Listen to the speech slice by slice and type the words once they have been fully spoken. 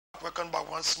Welcome back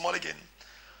once more again.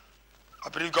 I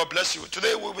believe God bless you.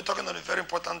 Today we'll be talking on a very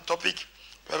important topic.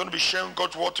 We're going to be sharing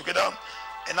God's word together.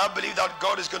 And I believe that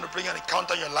God is going to bring an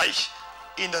encounter in your life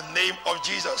in the name of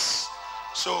Jesus.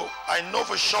 So I know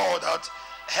for sure that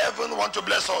heaven wants to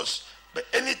bless us. But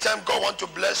anytime God wants to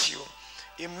bless you,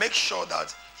 he makes sure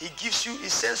that he gives you, he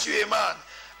sends you a man.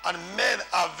 And men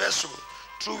are vessels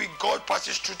through which God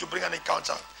passes through to bring an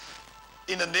encounter.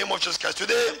 In the name of Jesus Christ.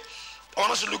 Today, I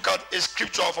want us to look at a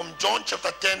scripture from John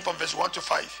chapter 10 from verse 1 to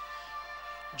 5.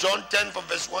 John 10 from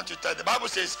verse 1 to 10. The Bible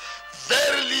says,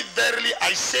 "Verily, verily,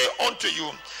 I say unto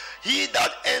you, he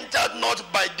that entered not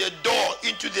by the door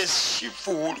into the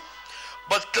sheepfold,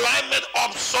 but climbed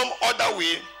up some other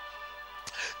way,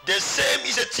 the same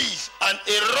is a thief and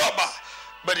a robber.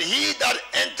 But he that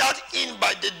entered in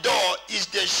by the door is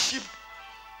the shepherd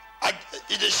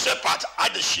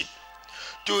at the sheep.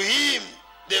 To him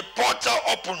the porter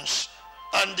opens,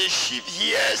 and the sheep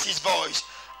hears his voice,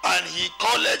 and he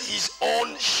calleth his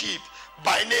own sheep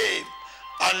by name,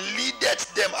 and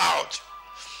leadeth them out.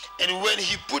 And when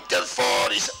he putteth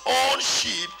forth his own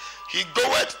sheep, he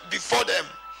goeth before them,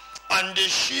 and the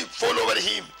sheep follow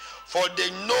him, for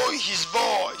they know his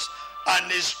voice,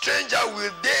 and a stranger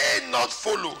will they not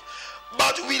follow,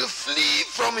 but will flee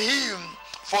from him,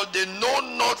 for they know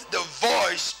not the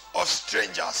voice of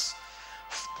strangers."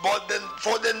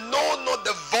 For they know not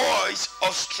the voice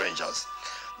of strangers.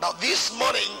 Now this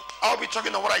morning, I'll be talking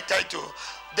about what I title,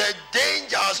 the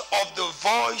dangers of the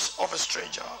voice of a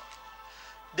stranger.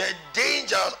 The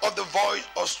dangers of the voice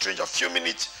of a stranger. A few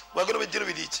minutes, we're going to be dealing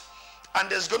with it. And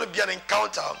there's going to be an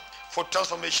encounter for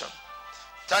transformation.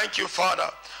 Thank you,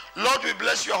 Father. Lord, we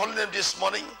bless your holy name this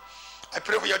morning. I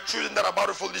pray for your children that are about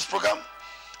to follow this program.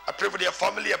 I pray for their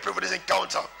family. I pray for this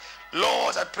encounter.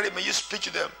 Lord, I pray, may you speak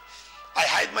to them. I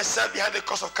hide myself behind the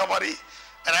cross of Calvary,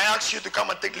 and I ask you to come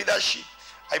and take leadership.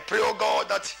 I pray, oh God,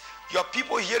 that your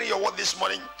people hearing your word this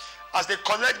morning, as they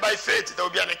connect by faith, there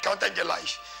will be an encounter in their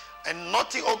life. And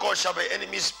nothing, oh God, shall by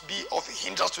enemies be of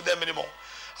hindrance to them anymore.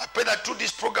 I pray that through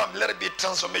this program, let it be a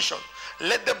transformation.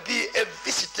 Let there be a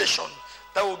visitation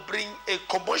that will bring a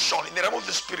commotion in the realm of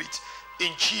the spirit.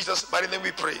 In Jesus' mighty name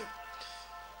we pray.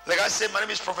 Like I said, my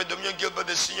name is Prophet Dominion Gilbert,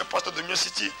 the senior pastor of Dominion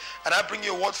City, and I bring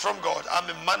you a word from God. I'm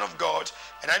a man of God,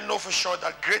 and I know for sure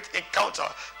that great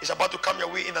encounter is about to come your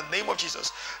way in the name of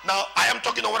Jesus. Now, I am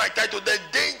talking on what I titled the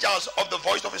dangers of the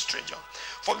voice of a stranger.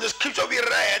 From the scripture we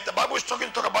read, the Bible is talk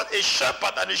about a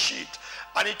shepherd and a sheep.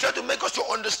 And he tried to make us to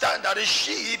understand that a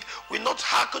sheep will not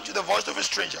hearken to the voice of a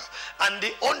stranger. And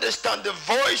they understand the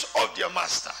voice of their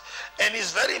master. And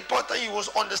it's very important you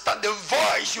must understand the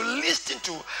voice you listen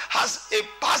to has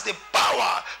the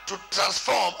power to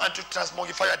transform and to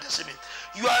transmogrify your destiny.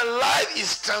 Your life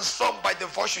is transformed by the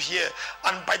voice you hear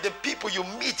and by the people you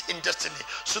meet in destiny.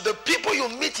 So the people you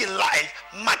meet in life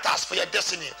matters for your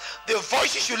destiny. The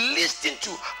voices you listen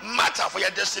to matter for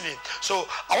your destiny. So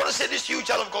I want to say this to you,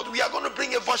 child of God. We are going to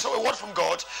bring a voice of a word from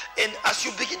God. And as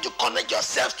you begin to connect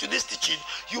yourself to this teaching,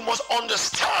 you must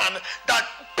understand that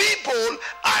people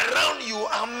around you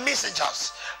are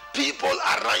messengers. People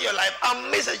around your life are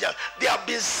messengers. They have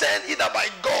been sent either by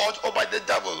God or by the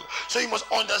devil. So you must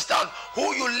understand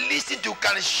who you listen to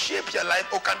can shape your life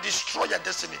or can destroy your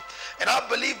destiny. And I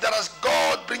believe that as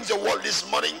God brings the word this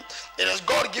morning, and as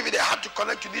God gives you the heart to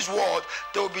connect to this word,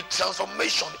 there will be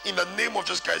transformation in the name of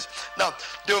Jesus Christ. Now,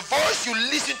 the voice you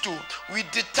listen to will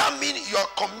determine your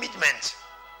commitment.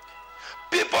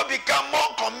 People become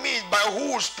more committed by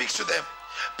who speaks to them.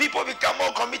 People become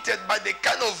more committed by the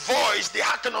kind of voice they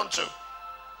hearken unto.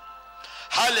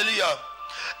 Hallelujah.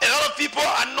 A lot of people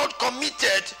are not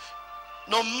committed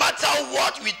no matter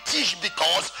what we teach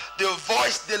because the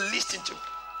voice they listen to.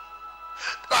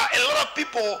 There are a lot of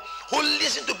people who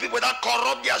listen to people that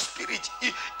corrupt their spirit.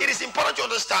 It is important to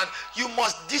understand you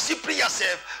must discipline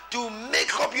yourself to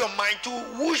make up your mind to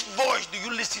which voice do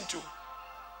you listen to.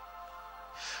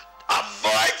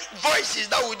 Avoid voices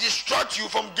that will distract you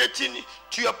from getting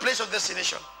to your place of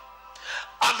destination.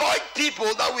 Avoid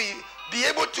people that will be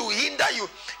able to hinder you.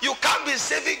 You can't be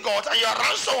serving God and you're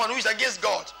around someone who is against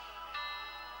God.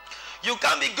 You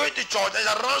can't be going to church and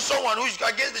you're around someone who is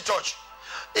against the church.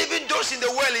 Even those in the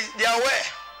world, they are aware.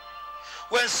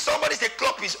 When somebody is a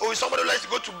clubist or somebody who likes to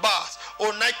go to bars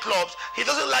or nightclubs, he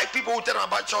doesn't like people who tell him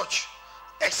about church.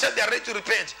 Except they are ready to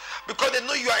repent, because they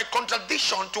know you are a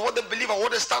contradiction to what they believe or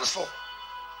what they stand for.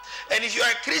 And if you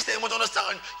are a Christian, you must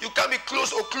understand you can't be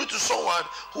close or clue to someone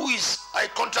who is a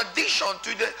contradiction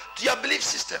to your belief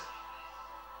system.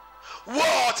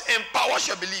 What empowers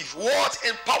your belief? What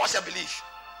empowers your belief?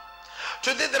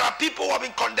 Today there are people who have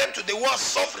been condemned to the world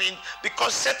suffering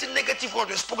because certain negative words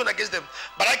were spoken against them.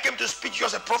 But I came to speak to you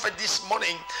as a prophet this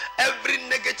morning. Every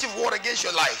negative word against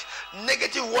your life,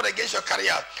 negative word against your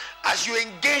career, as you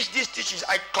engage these teachings,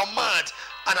 I command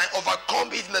and I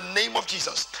overcome it in the name of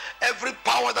Jesus. Every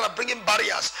power that are bringing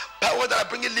barriers, power that are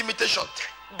bringing limitation,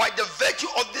 by the virtue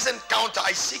of this encounter,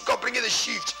 I see God bringing a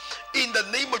shift in the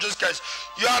name of Jesus Christ.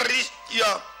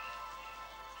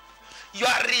 Your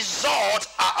results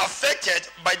are affected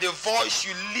by the voice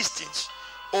you listen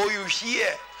or you hear.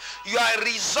 Your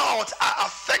results are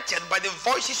affected by the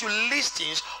voices you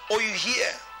listen or you hear.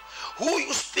 Who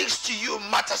you speaks to you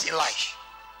matters in life.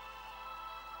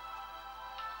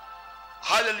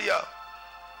 Hallelujah.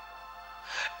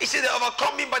 He said they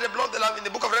overcome me by the blood of the Lamb in the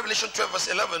book of Revelation 12 verse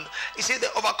 11. He said they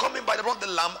overcome me by the blood of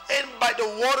the Lamb and by the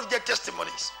word of their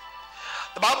testimonies.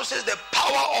 The Bible says the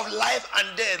power of life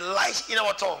and death lies in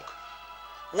our tongue.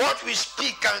 What we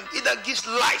speak can either give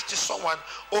life to someone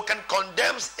or can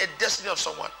condemn a destiny of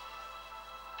someone.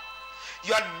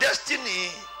 Your destiny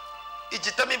is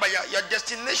determined by your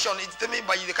destination is determined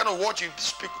by the kind of word you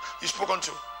spoke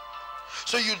unto.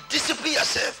 So you discipline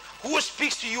yourself. Who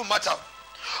speaks to you matter.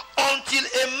 Until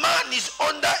a man is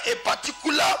under a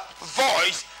particular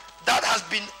voice that has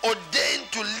been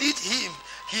ordained to lead him,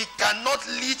 he cannot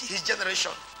lead his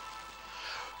generation.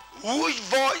 Which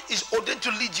voice is ordained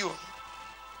to lead you?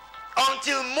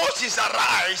 Until Moses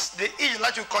arise, the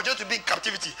Israelites will continue to be in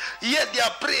captivity. Yet they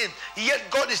are praying. Yet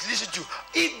God is listening to.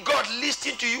 If God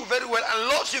listens to you very well and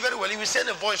loves you very well, he will send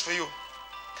a voice for you.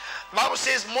 The Bible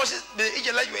says Moses, the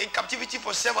Israelites were in captivity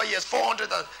for several years,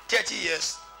 430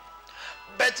 years.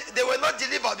 But they were not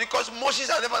delivered because Moses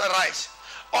had never arisen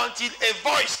until a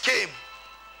voice came.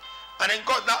 And then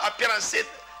God now appeared and said,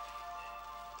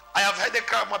 I have heard the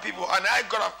cry of my people, and I,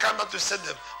 God, have come down to send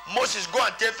them. Moses, go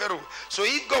and tell Pharaoh. So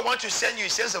if God wants to send you, he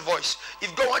sends a voice.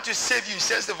 If God wants to save you, he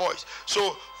sends the voice.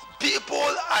 So people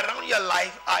around your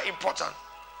life are important.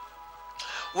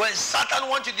 When Satan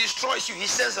wants to destroy you, he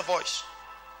sends a voice.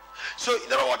 So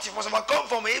in other words, you must overcome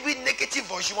from every negative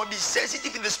voice. You must be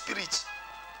sensitive in the spirit.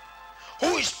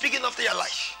 Who is speaking after your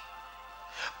life?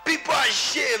 People are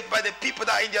shaved by the people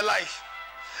that are in their life.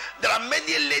 There are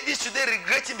many ladies today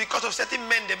regretting because of certain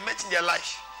men they met in their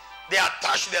life. They are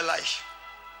attached to their life.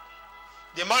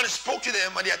 The man spoke to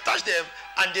them and they attached them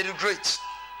and they regret.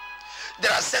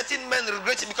 There are certain men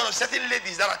regretting because of certain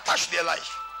ladies that are attached to their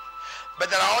life. But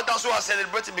there are others who are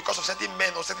celebrating because of certain men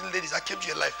or certain ladies that came to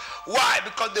your life. Why?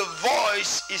 Because the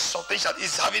voice is something that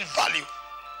is having value.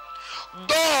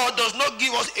 God does not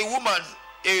give us a woman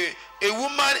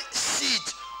seed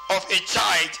of a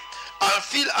child and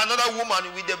fill another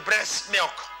woman with the breast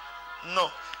milk. No,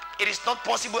 it is not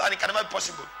possible and it can never be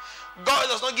possible. God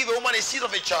does not give a woman a seed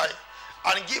of a child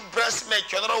and give breast milk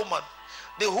to another woman.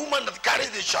 The woman that carries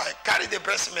the child carries the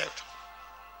breast milk.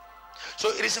 So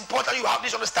it is important you have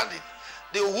this understanding.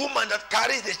 The woman that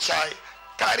carries the child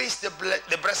carries the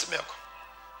breast milk.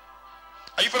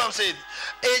 Are you following what I'm saying?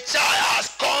 A child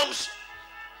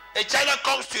that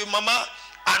comes to your mama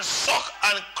and suck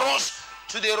and cross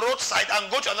to the roadside and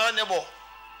go to another neighbor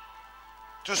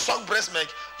to suck breast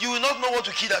milk, you will not know what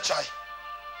to kill that child.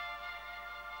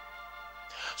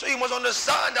 So you must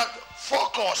understand that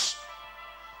focus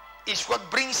is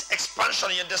what brings expansion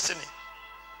in your destiny.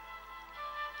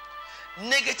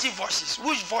 Negative voices.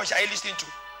 Which voice are you listening to?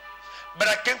 But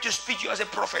I came to speak to you as a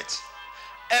prophet.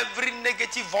 Every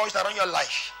negative voice around your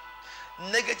life,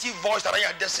 negative voice around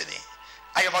your destiny,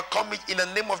 I overcome it in the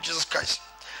name of Jesus Christ.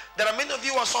 There are many of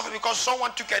you who are suffering because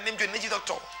someone took your name to a native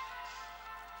doctor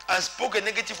and spoke a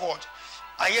negative word.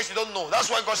 And yes, you don't know. That's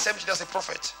why God sent you as a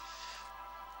prophet.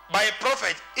 By a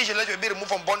prophet, Israel will be removed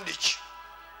from bondage.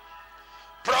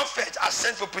 Prophets are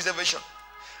sent for preservation.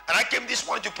 And I came this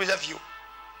morning to preserve you.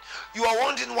 You are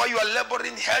wondering why you are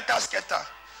laboring helter-skelter,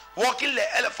 walking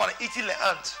the elephant, eating the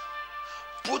ant,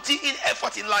 putting in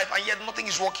effort in life, and yet nothing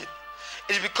is working.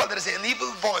 It's because there is an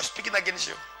evil voice speaking against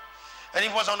you. And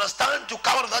if you must understand to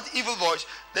come out of that evil voice,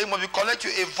 then you must be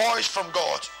connected to a voice from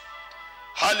God.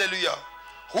 Hallelujah.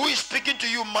 Who is speaking to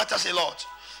you matters a lot.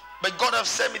 But God has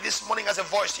sent me this morning as a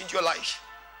voice into your life.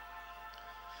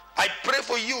 I pray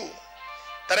for you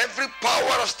that every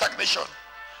power of stagnation,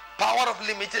 power of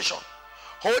limitation,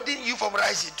 holding you from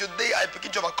rising, today I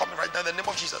begin to overcome it right now in the name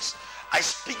of Jesus. I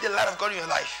speak the light of God in your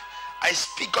life. I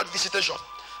speak God visitation.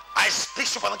 I speak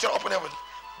supernatural open heaven.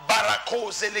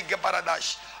 Barako zelege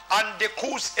baradash.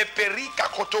 Andekus eperika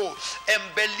koto.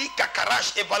 Embelika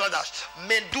karash ebaladash.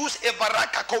 Mendus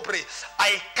ebaraka kobre.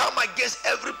 I come against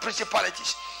every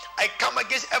principalities. I come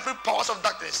against every powers of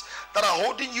darkness that are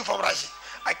holding you from rising.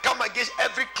 I come against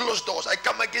every closed doors. I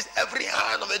come against every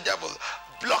hand of the devil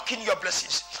blocking your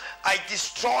blessings. I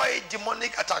destroy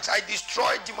demonic attacks. I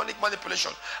destroy demonic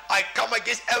manipulation. I come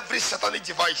against every satanic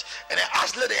device, and I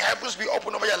ask, let the heavens be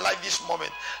open over your life this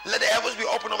moment. Let the heavens be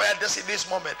open over your destiny this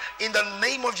moment. In the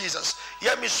name of Jesus.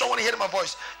 Hear me, someone hear my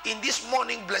voice. In this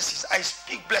morning blessings, I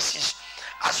speak blessings.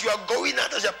 As you are going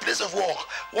out as a place of work,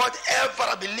 whatever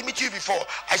has been limiting you before,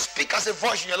 I speak as a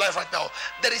voice in your life right now.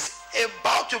 There is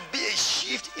about to be a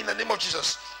shift in the name of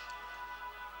Jesus.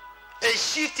 A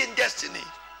shift in destiny.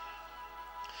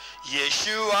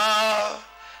 Yeshua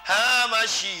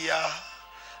HaMashiach,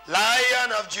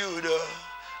 Lion of Judah,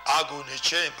 Agony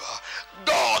Chamber.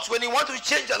 God, when you want to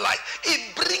change your life,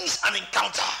 it brings an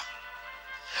encounter.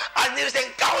 And there is an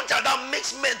encounter that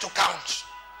makes men to count.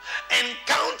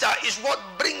 Encounter is what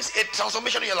brings a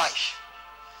transformation in your life.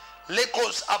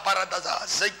 Lekos aparadaza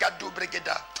zegadu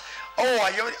bregeda.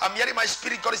 Oh, I'm hearing my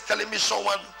spirit. God is telling me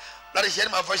someone that is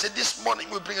hearing my voice. He said, this morning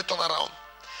we bring a turnaround.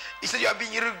 He said, you are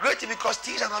being regretted because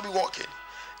things are not be working.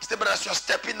 He said, but as you are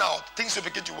stepping out, things will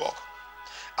begin to work.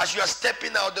 As you are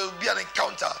stepping out, there will be an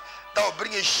encounter that will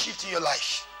bring a shift in your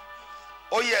life.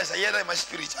 Oh yes, I hear that in my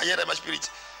spirit. I hear that in my spirit.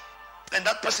 And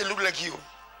that person look like you.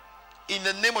 In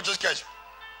the name of Jesus Christ.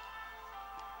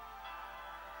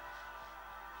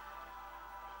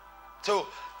 So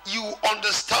you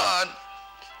understand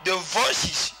the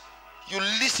voices you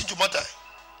listen to matter.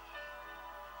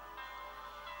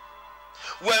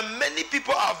 When many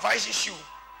people are advising you,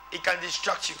 it can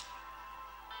distract you.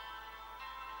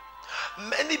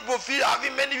 Many people feel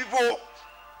having many people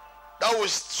that will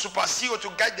supersede or to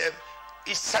guide them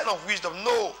is sign of wisdom.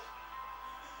 No.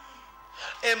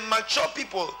 A mature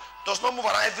people does not move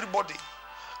around everybody.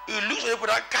 It looks like people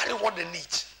that carry what they need.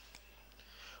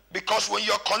 Because when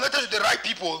you are connected to the right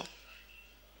people,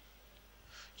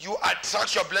 you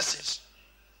attract your blessings.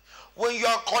 When you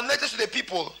are connected to the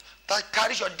people that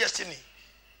carry your destiny,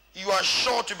 you are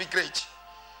sure to be great.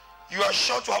 You are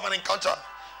sure to have an encounter.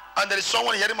 And there is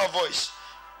someone hearing my voice.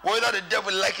 Whether the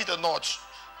devil like it or not,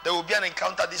 there will be an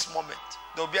encounter this moment.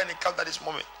 There will be an encounter this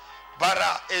moment.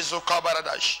 Bara ezoka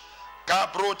baradash.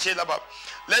 Kabro telaba.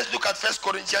 Let's look at 1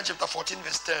 Corinthians chapter 14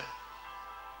 verse 10.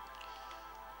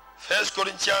 1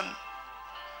 Corinthians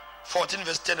 14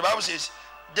 verse 10. The Bible says,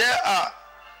 there are,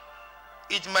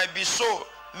 it might be so,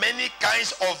 many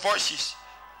kinds of voices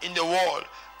in the world,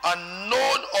 and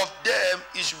none of them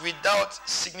is without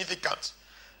significance.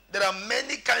 There are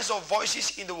many kinds of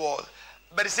voices in the world,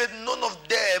 but it said none of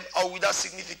them are without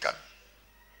significance.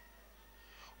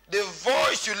 The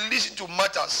voice you listen to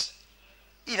matters.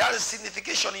 It has a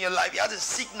signification in your life. It has a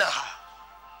signal.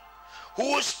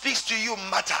 Who speaks to you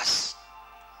matters.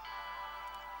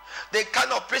 The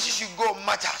kind of places you go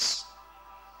matters.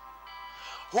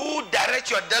 Who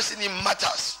directs your destiny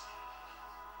matters.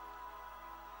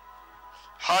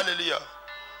 Hallelujah.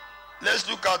 Let's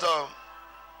look at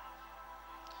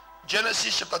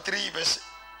Genesis chapter 3 verse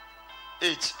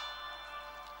 8.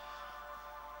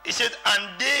 It said,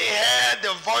 and they heard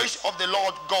the voice of the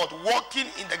Lord God walking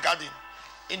in the garden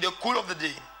in the cool of the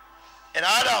day. And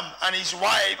Adam and his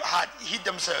wife had hid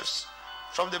themselves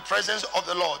from the presence of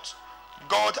the Lord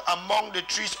God among the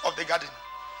trees of the garden.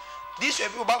 These were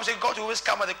people, the Bible says God will always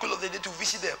come at the cool of the day to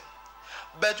visit them.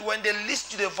 But when they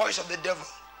listened to the voice of the devil,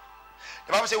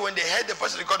 the Bible says when they heard the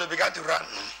voice of God, they began to run.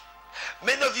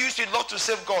 Many of you used to love to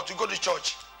serve God, to go to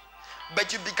church,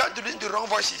 but you began to listen to wrong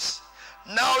voices.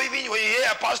 Now even when you hear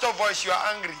a pastor's voice, you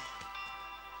are angry.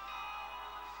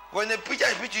 When the preacher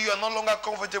speaks to you, you are no longer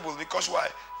comfortable. Because why?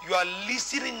 You are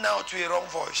listening now to a wrong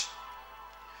voice.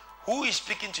 Who is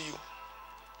speaking to you?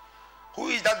 Who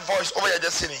is that voice over your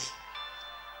destiny?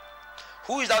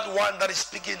 Who is that one that is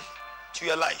speaking to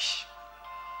your life?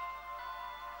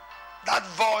 That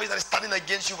voice that is standing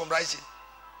against you from rising.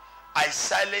 I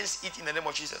silence it in the name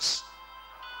of Jesus.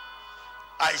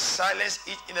 I silence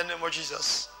it in the name of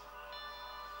Jesus.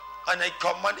 And I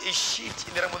command a shift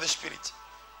in the realm of the Spirit.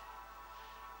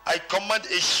 I command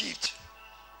a shift.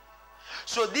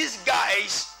 So these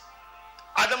guys,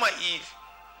 Adam and Eve,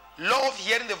 love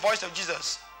hearing the voice of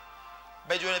Jesus.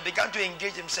 But when they began to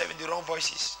engage themselves in the wrong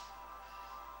voices,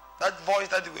 that voice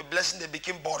that they were blessing, they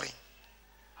became boring.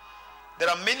 There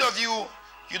are many of you,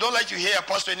 you don't like to hear a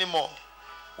pastor anymore.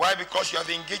 Why? Because you have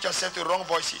engaged yourself to wrong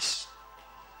voices.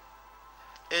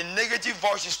 A negative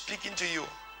voice is speaking to you.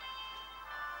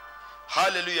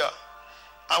 Hallelujah.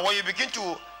 And when you begin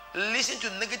to listen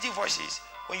to negative voices,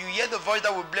 when you hear the voice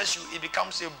that will bless you, it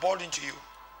becomes a burden to you.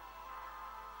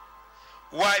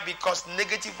 Why? Because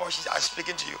negative voices are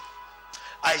speaking to you.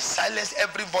 I silence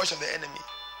every voice of the enemy.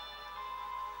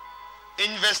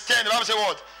 In verse 10, the Bible says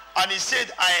what? And he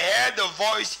said, I heard a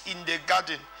voice in the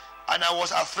garden, and I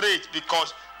was afraid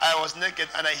because I was naked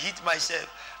and I hid myself.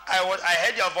 I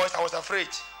heard your voice, I was afraid.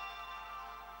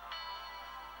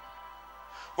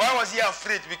 Why was he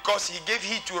afraid? Because he gave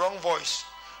heed to wrong voice.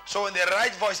 So when the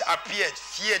right voice appeared,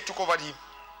 fear took over him.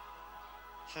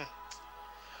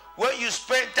 When you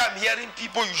spend time hearing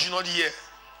people you should not hear,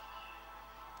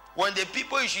 when the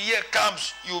people you should hear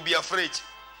comes, you will be afraid.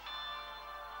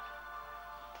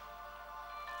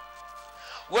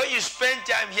 When you spend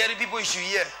time hearing people you should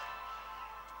hear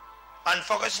and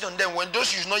focusing on them, when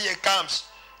those you should not hear comes,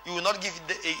 you will not give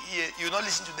the, you will not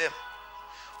listen to them.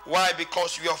 Why?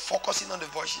 Because you are focusing on the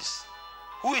voices.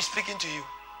 Who is speaking to you?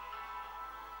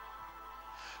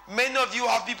 Many of you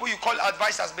have people you call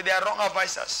advisors, but they are wrong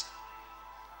advisors.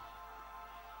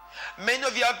 Many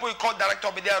of you have people you call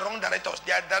directors, but they are wrong directors.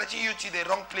 They are directing you to the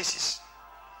wrong places.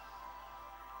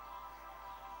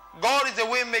 God is the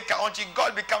way maker until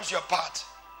God becomes your part.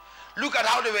 Look at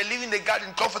how they were living in the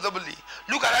garden comfortably.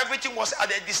 Look at everything was at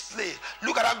their display.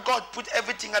 Look at how God put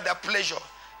everything at their pleasure.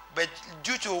 But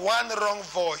due to one wrong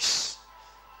voice,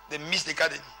 they missed the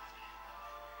garden.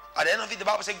 At the end of it, the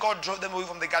Bible says God drove them away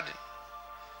from the garden.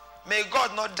 May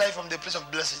God not die from the place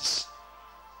of blessings.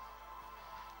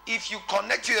 If you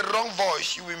connect to a wrong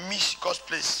voice, you will miss God's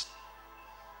place.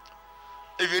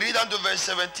 If you read down to verse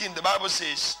 17, the Bible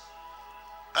says,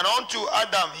 and unto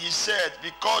Adam he said,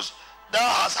 because thou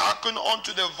hast hearkened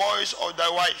unto the voice of thy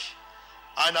wife,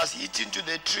 and hast eaten to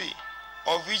the tree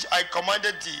of which I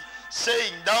commanded thee,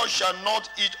 saying, thou shalt not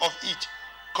eat of it.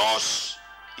 Cursed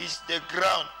is the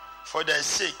ground for thy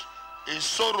sake. In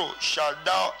sorrow shalt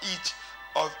thou eat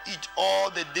of it all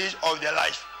the days of thy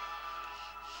life.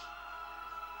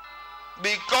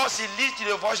 Because he listens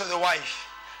to the voice of the wife,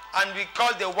 and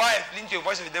because the wife listens to the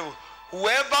voice of the devil,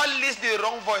 whoever listens to the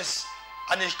wrong voice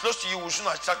and is close to you will soon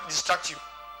distract you.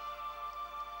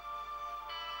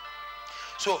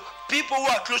 So people who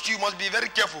are close to you must be very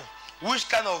careful. Which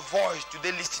kind of voice do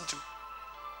they listen to?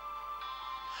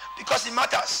 Because it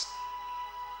matters.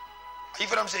 You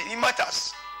know what I'm saying? It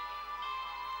matters.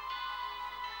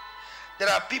 There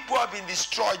are people who have been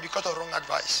destroyed because of wrong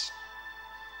advice.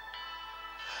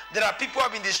 There are people who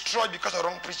have been destroyed because of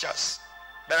wrong preachers.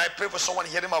 But I pray for someone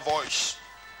hearing my voice.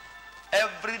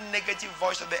 Every negative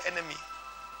voice of the enemy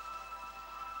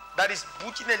that is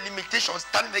putting a limitation,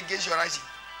 standing against your rising.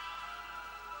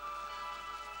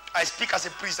 I speak as a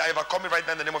priest. I overcome it right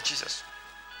now in the name of Jesus.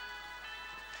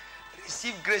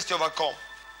 Receive grace to overcome.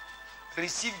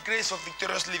 Receive grace for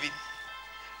victorious living.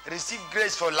 Receive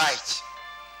grace for light.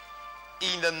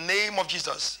 In the name of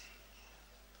Jesus.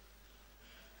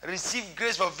 Receive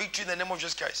grace for victory in the name of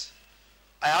Jesus Christ.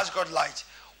 I ask God light.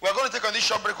 We're going to take on this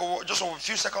short break just for a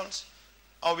few seconds.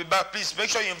 I'll be back. Please make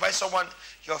sure you invite someone,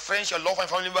 your friends, your loved and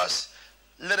family members.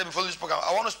 Let them follow this program.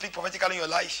 I want to speak prophetically in your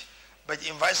life, but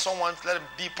invite someone to let them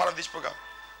be part of this program,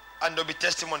 and there'll be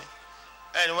testimony.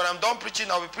 And when I'm done preaching,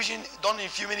 I'll be preaching done in a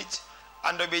few minutes,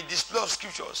 and there'll be a display of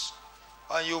scriptures.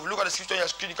 And you look at the scripture on your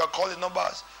screen. You can call the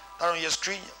numbers that are on your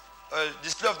screen,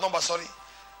 display of numbers, sorry,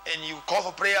 and you call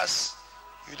for prayers.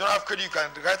 You don't have credit, you can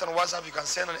write on WhatsApp, you can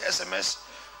send an SMS.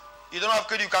 You don't have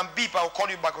credit, you can beep, I'll call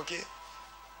you back, okay?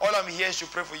 All I'm here is to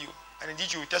pray for you, and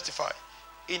indeed you will testify.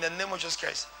 In the name of Jesus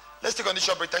Christ. Let's take on this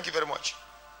short break. Thank you very much.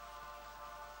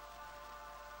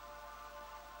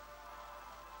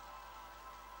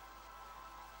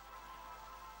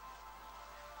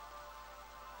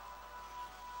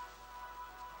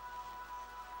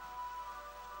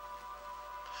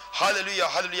 Hallelujah,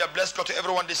 hallelujah. Bless God to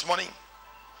everyone this morning.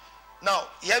 Now,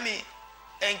 hear me.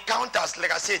 Encounters,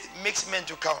 like I said, makes men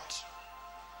to count.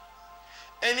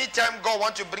 Anytime God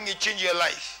wants to bring a change in your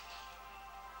life,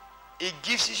 it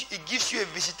gives you a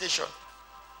visitation.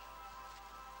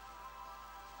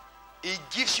 It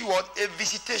gives you what? A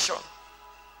visitation.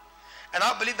 And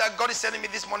I believe that God is sending me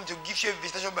this morning to give you a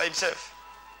visitation by himself.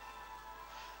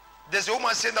 There's a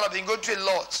woman saying that I've been going through a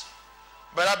lot,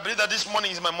 but I believe that this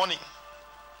morning is my morning.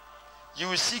 You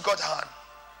will see God's hand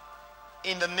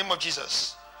in the name of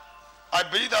Jesus. I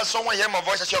believe that someone hear my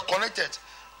voice as you're connected.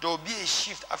 There will be a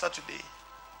shift after today.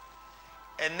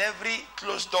 And every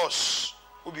closed doors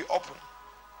will be open.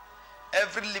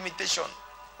 Every limitation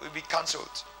will be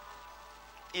cancelled.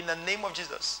 In the name of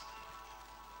Jesus.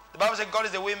 The Bible says God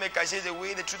is the way maker. He says the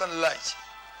way, the truth, and the light.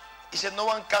 He said no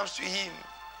one comes to him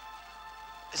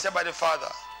except by the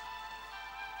Father.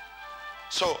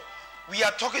 So, we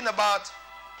are talking about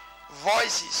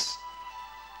voices.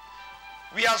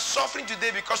 We are suffering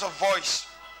today because of voice.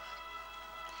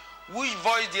 Which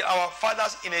voice did our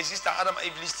fathers in existence, Adam and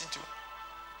Eve, listen to?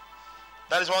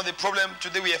 That is one of the problems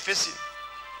today we are facing.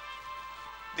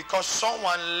 Because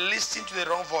someone listened to the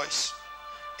wrong voice,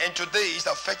 and today is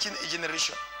affecting a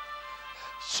generation.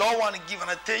 Someone give an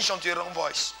attention to the wrong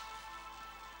voice,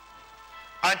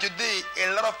 and today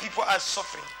a lot of people are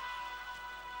suffering.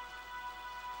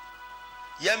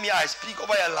 Hear me, I speak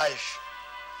over your life,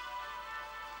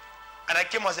 and I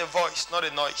came as a voice, not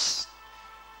a noise.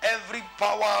 Every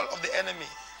power of the enemy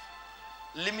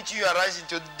limiting your rising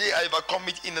today, I overcome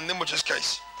it in the name of Jesus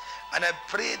Christ. And I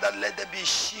pray that let there be a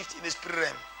shift in the spirit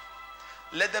realm.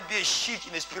 Let there be a shift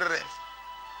in the spirit realm.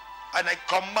 And I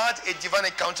command a divine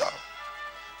encounter.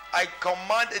 I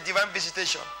command a divine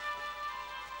visitation.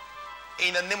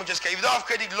 In the name of Jesus Christ. If you don't have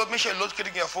credit, Lord, make sure you load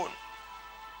credit in your phone.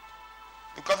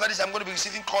 Because that is, I'm going to be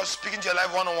receiving calls, speaking to your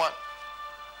life one-on-one.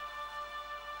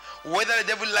 Whether the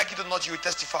devil like it or not, you will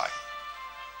testify.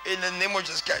 In the name of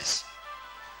Jesus Christ.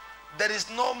 There is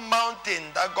no mountain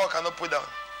that God cannot put down.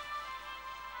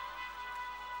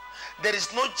 There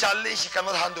is no challenge he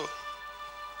cannot handle.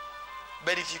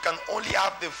 But if you can only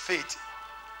have the faith,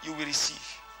 you will receive.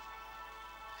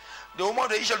 The woman of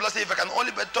the issue of blood said, if I can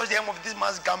only touch the hem of this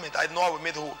man's garment, I know I will be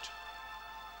made whole.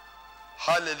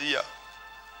 Hallelujah.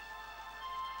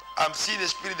 I'm seeing the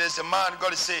spirit. There's a man,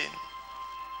 God is saying,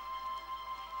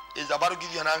 is about to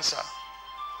give you an answer.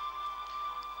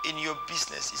 In your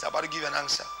business, he's about to give you an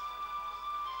answer.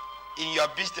 In your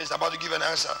business, about to give you an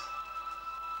answer.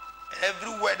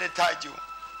 Everywhere they tied you,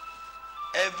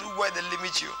 everywhere they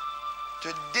limit you,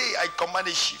 today I command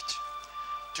a shift.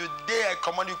 Today I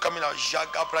command you coming out.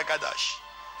 Jaga Pragadash.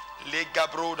 Lega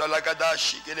Broda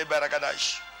Lagadash. Gele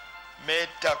Baragadash.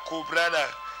 Meta Kubrada.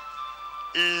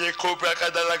 Ile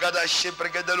Kubrakada Lagadash.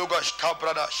 Brigada Lugash.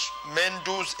 Kabradash.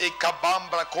 Mendus e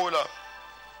Kabambra Kola.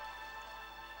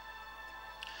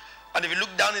 And if you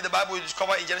look down in the Bible, you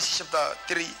discover in Genesis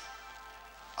chapter 3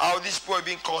 how these people are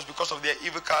being caused because of their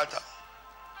evil character.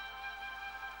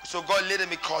 So God let them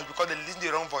be caused because they listen to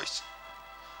the wrong voice.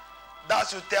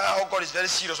 That's to tell how God is very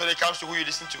serious when it comes to who you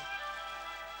listen to.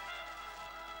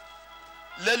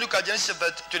 Let's look at Genesis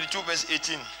chapter 22 verse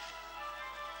 18.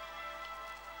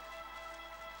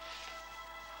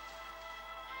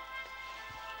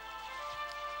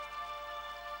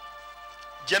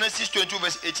 Genesis 22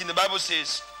 verse 18, the Bible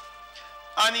says,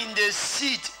 and in the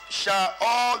seed shall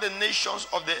all the nations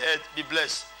of the earth be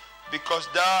blessed, because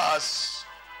thou hast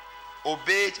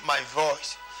obeyed my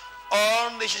voice.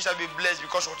 All nations shall be blessed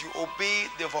because what you obey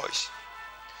the voice.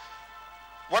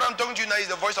 What I'm talking to you now is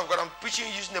the voice of God. I'm preaching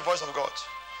using the voice of God.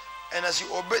 And as you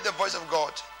obey the voice of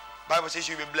God, Bible says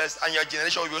you'll be blessed, and your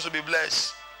generation will also be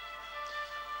blessed.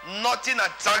 Nothing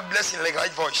attracts blessing like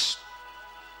right voice.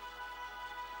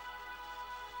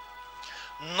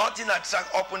 Nothing attracts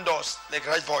open doors like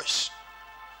right voice.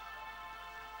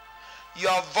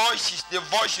 Your voice is the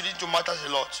voice you need to matter a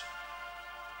lot.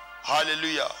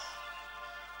 Hallelujah.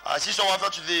 I see someone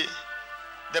after today.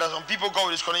 There are some people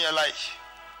God is calling your life.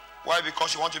 Why?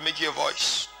 Because you want to make you a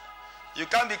voice. You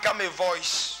can't become a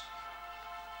voice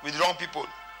with wrong people.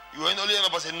 You only end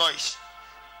up as a noise.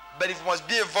 But if you must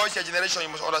be a voice in your generation, you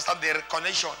must understand the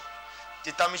connection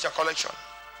determines your collection.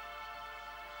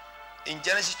 In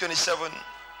Genesis 27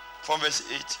 from verse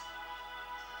 8,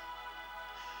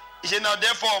 he said, now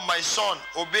therefore my son,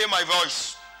 obey my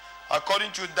voice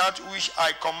according to that which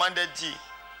I commanded thee.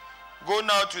 Go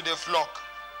now to the flock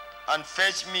and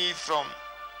fetch me from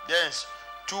thence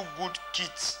 2 good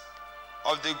kits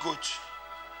of the goat,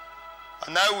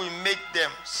 and I will make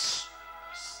them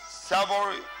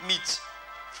savory meat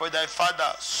for thy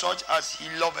father, such as he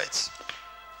loveth.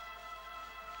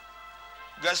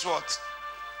 Guess what?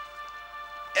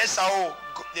 Esau,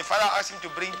 the father asked him to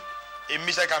bring a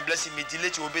meat that can bless him. He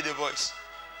delayed to obey the voice.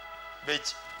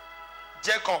 But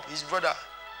Jacob, his brother,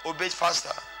 obeyed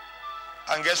faster.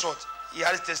 And guess what? He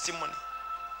had his testimony.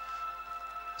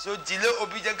 So delay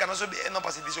obedience can also be end up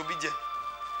as a disobedient.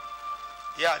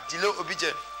 Yeah, delay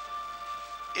obedience,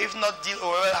 if not deal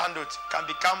or well handled, can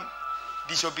become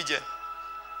disobedient.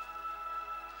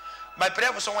 My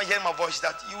prayer for someone hearing my voice is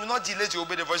that you will not delay to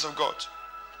obey the voice of God.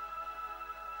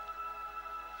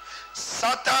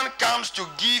 Satan comes to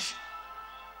give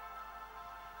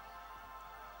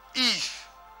Eve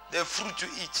the fruit to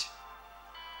eat.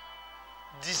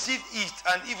 Deceive Eve,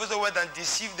 and Eve also went and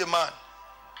deceived the man.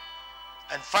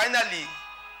 And finally,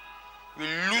 we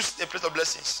lose the place of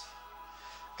blessings.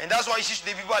 And that's why you see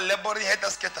the people are laboring head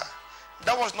and scatter.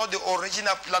 That was not the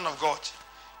original plan of God.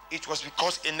 It was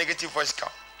because a negative voice came.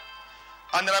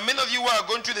 And there are many of you who are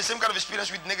going through the same kind of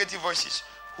experience with negative voices.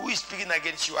 Who is speaking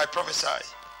against you? I prophesy.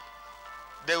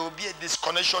 There will be a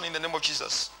disconnection in the name of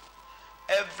Jesus.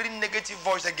 Every negative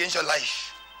voice against your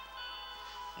life,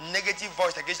 negative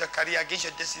voice against your career, against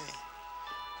your destiny,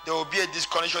 there will be a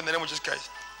disconnection in the name of Jesus Christ.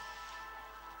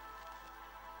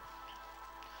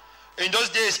 In those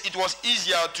days, it was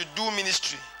easier to do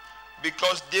ministry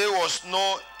because there was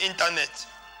no internet.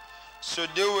 So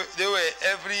there were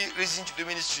every reason to do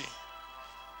ministry.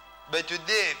 But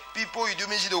today, people you do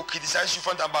ministry, they will criticize you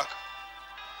front and back.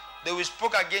 They will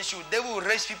speak against you. They will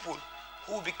raise people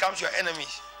who will become your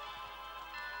enemies.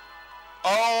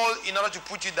 All in order to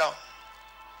put you down.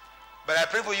 But I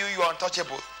pray for you, you are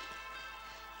untouchable.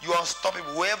 You are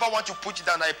unstoppable. Whoever wants to put you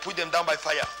down, I put them down by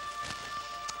fire.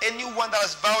 Anyone that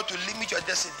has vowed to limit your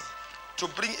destiny, to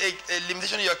bring a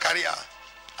limitation in your career,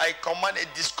 I command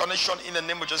a disconnection in the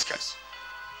name of Jesus Christ.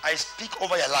 I speak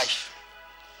over your life.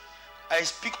 I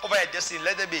speak over your destiny.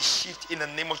 Let there be a shift in the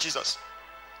name of Jesus.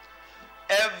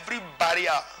 Every barrier,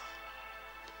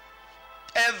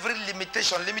 every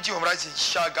limitation, limiting from rising,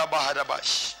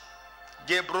 Shagabahadabash,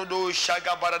 Gebrodo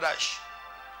Shagabaradash.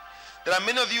 There are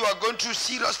many of you who are going through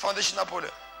serious foundational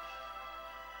problem.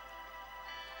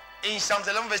 In Psalm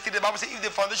 11 verse 3, the Bible says, if the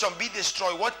foundation be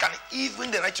destroyed, what can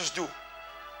even the righteous do?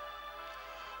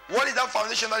 What is that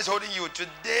foundation that is holding you?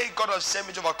 Today, God has sent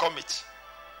me to overcome it.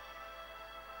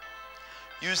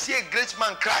 You see a great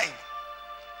man crying.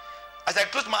 As I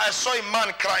closed my eyes, I saw a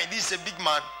man crying. This is a big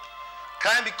man.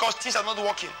 Crying because things are not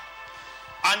working.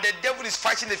 And the devil is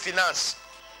fighting the finance.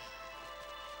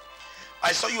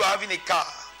 I saw you having a car.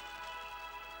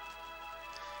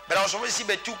 But I was always seeing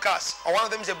two cars. And one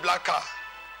of them is a black car.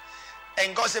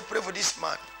 And God said, pray for this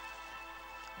man.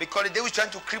 Because the devil is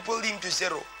trying to cripple him to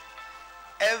zero.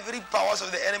 Every powers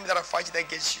of the enemy that are fighting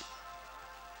against you.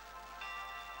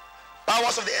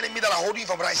 Powers of the enemy that are holding you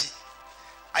from rising.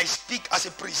 I speak as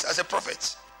a priest, as a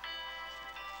prophet.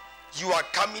 You are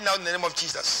coming out in the name of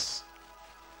Jesus.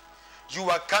 You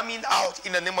are coming out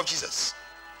in the name of Jesus.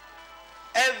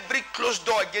 Every closed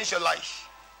door against your life,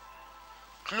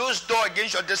 closed door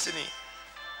against your destiny,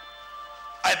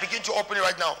 I begin to open it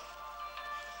right now.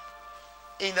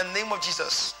 In the name of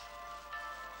Jesus.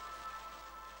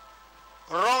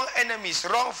 Wrong enemies,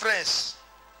 wrong friends,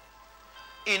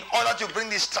 in order to bring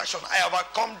distraction, I have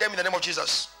overcome them in the name of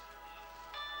Jesus.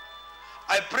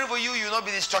 I pray for you, you will not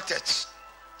be distracted.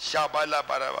 Shabala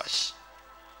Barabash.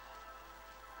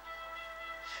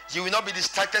 You will not be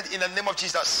distracted in the name of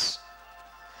Jesus.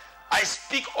 I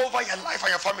speak over your life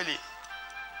and your family.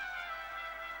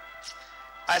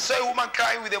 I saw a woman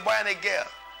crying with a boy and a girl.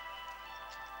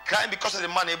 Crying because of the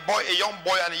man, a young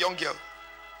boy and a young girl.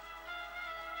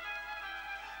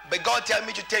 But God tell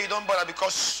me to tell you, don't bother,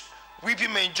 because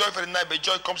weeping may enjoy for the night, but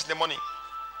joy comes in the morning.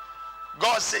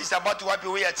 God says he's about to wipe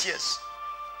away your tears.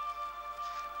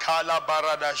 Kala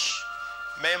baradash,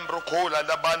 membro kola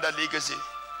la banda legacy,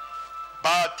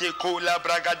 bate kola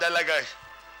braga dalaga,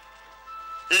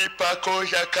 ipako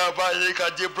jakaba leka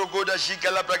de brogoda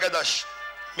shigala bragadash,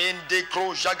 mende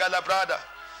kro jagala brada,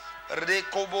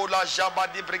 rekobo la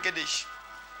jaba de brigadish.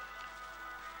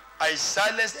 I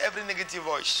silence every negative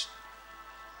voice.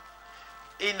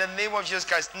 In the name of Jesus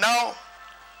Christ. Now,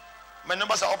 my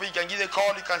numbers are open. You can give a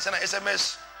call, you can send an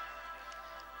SMS,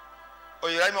 or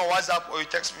you write me on WhatsApp, or you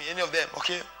text me, any of them,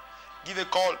 okay? Give a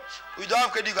call. If you don't have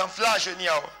credit, you can flash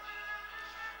anyhow.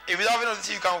 If you don't have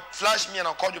anything, you can flash me and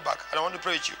I'll call you back. I don't want to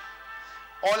pray with you.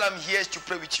 All I'm here is to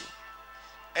pray with you.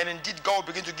 And indeed, God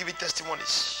will begin to give you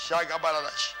testimonies.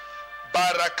 Shagabaradash.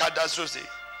 Barakadazoze.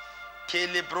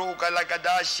 Kelebro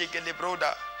galagadash,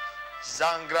 kelebroda.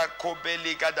 Zangra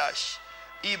kobeli gadash.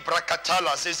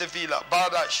 Ibrakatala says the villa.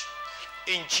 Badash.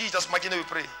 In Jesus' mighty name we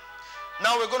pray.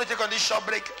 Now we're going to take on this short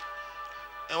break.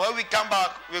 And when we come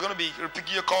back, we're going to be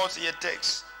repeating your calls and your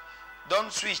texts.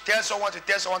 Don't switch. Tell someone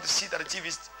to sit at the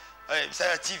TV,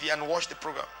 beside the TV and watch the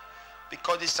program.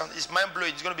 Because it's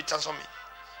mind-blowing. It's going to be transforming.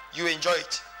 You enjoy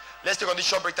it. Let's take on this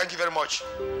short break. Thank you very much.